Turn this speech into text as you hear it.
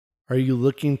Are you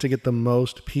looking to get the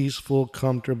most peaceful,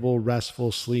 comfortable,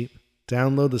 restful sleep?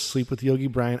 Download the Sleep with Yogi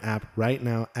Brian app right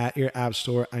now at your app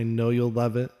store. I know you'll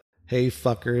love it. Hey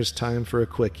fuckers, time for a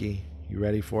quickie. You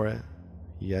ready for it?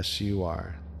 Yes, you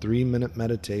are. 3-minute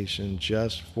meditation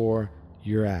just for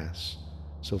your ass.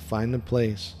 So find a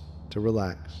place to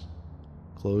relax.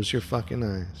 Close your fucking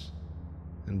eyes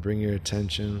and bring your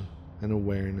attention and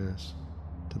awareness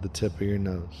to the tip of your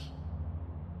nose.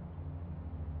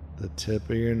 The tip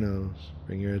of your nose.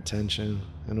 Bring your attention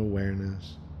and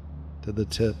awareness to the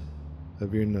tip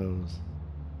of your nose.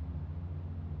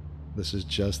 This is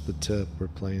just the tip. We're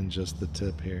playing just the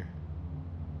tip here.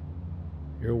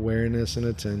 Your awareness and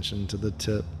attention to the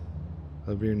tip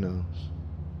of your nose.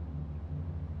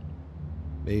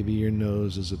 Maybe your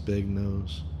nose is a big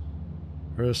nose,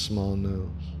 or a small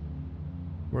nose,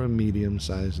 or a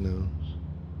medium-sized nose,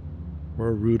 or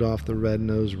a Rudolph the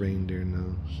Red-Nosed Reindeer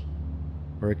nose,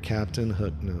 or a Captain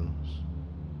Hook nose.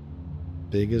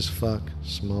 Big as fuck,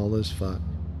 small as fuck,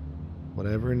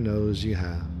 whatever nose you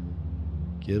have,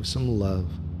 give some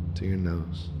love to your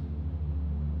nose.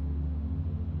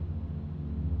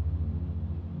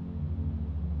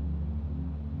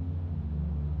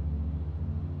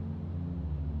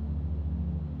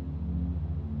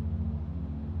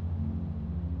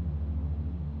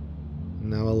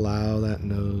 Now allow that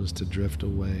nose to drift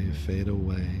away, fade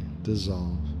away,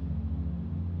 dissolve.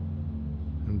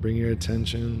 And bring your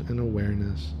attention and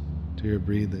awareness to your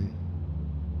breathing.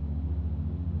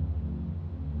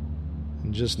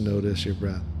 And just notice your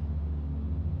breath.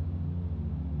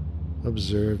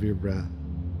 Observe your breath.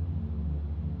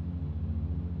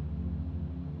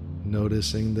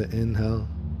 Noticing the inhale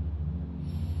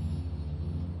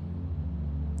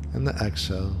and the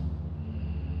exhale.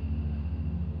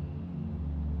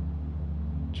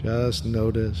 Just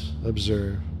notice,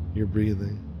 observe your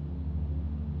breathing.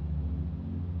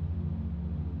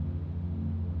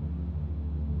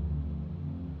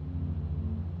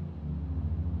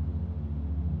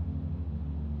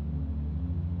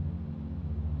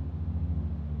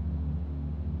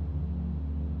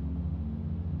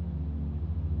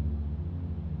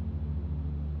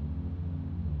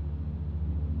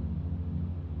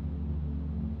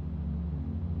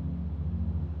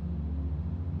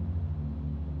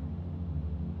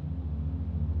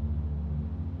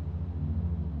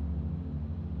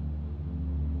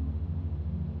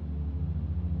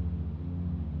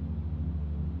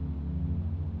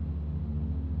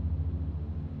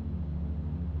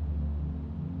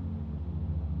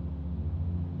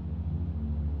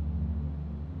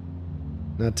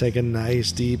 Now take a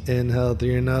nice deep inhale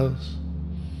through your nose.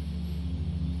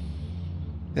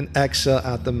 And exhale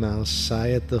out the mouth. Sigh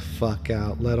it the fuck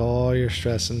out. Let all your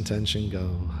stress and tension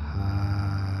go.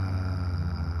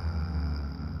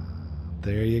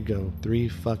 There you go. 3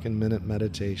 fucking minute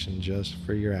meditation just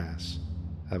for your ass.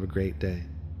 Have a great day.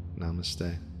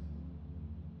 Namaste.